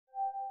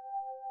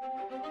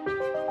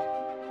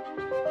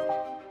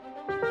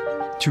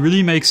To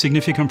really make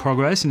significant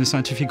progress in the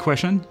scientific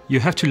question, you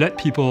have to let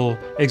people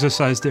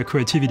exercise their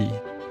creativity.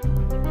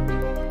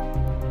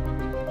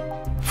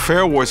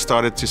 FAIR was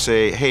started to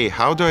say, hey,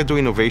 how do I do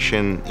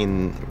innovation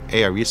in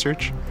AI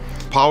research?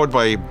 Powered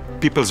by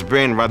people's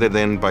brain rather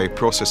than by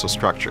process or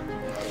structure.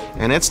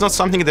 And it's not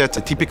something that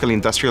a typical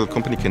industrial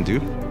company can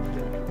do.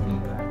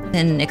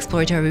 In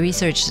exploratory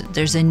research,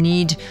 there's a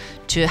need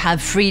to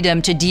have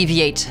freedom to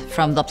deviate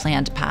from the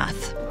planned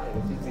path.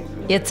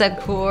 It's a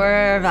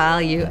core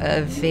value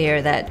of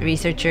FAIR that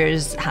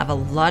researchers have a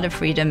lot of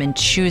freedom in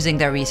choosing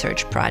their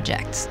research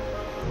projects.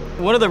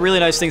 One of the really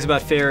nice things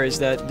about FAIR is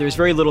that there's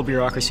very little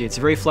bureaucracy. It's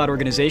a very flat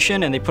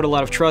organization, and they put a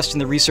lot of trust in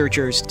the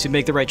researchers to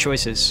make the right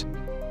choices.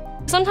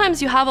 Sometimes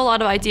you have a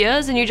lot of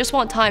ideas and you just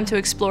want time to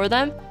explore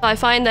them. I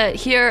find that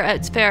here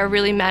at FAIR,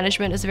 really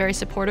management is a very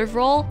supportive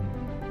role.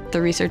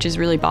 The research is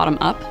really bottom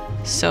up,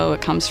 so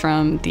it comes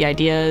from the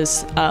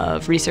ideas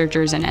of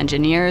researchers and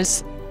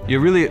engineers. You're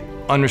really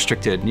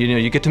unrestricted.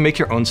 You get to make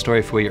your own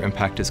story for what your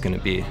impact is going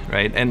to be,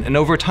 right? And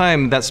over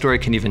time, that story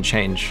can even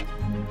change.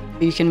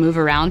 You can move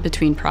around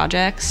between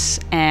projects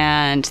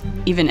and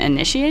even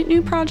initiate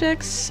new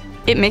projects.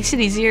 It makes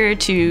it easier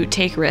to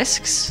take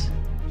risks.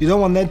 You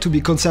don't want them to be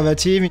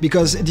conservative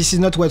because this is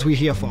not what we're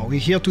here for. We're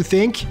here to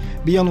think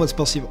beyond what's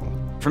possible.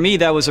 For me,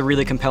 that was a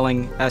really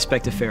compelling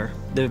aspect of FAIR.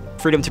 The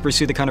freedom to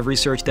pursue the kind of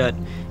research that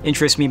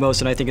interests me most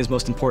and I think is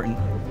most important,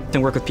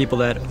 and work with people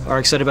that are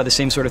excited about the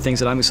same sort of things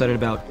that I'm excited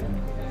about.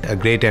 A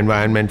great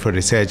environment for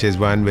research is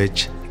one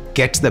which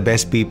gets the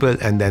best people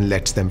and then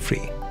lets them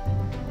free.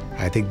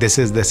 I think this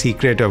is the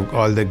secret of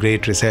all the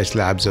great research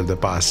labs of the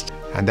past.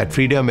 And that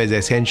freedom is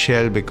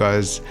essential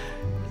because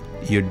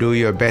you do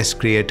your best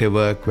creative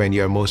work when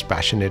you're most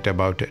passionate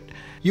about it.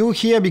 You're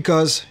here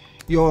because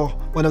you're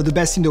one of the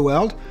best in the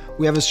world.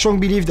 We have a strong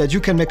belief that you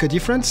can make a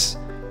difference.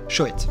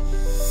 Show it.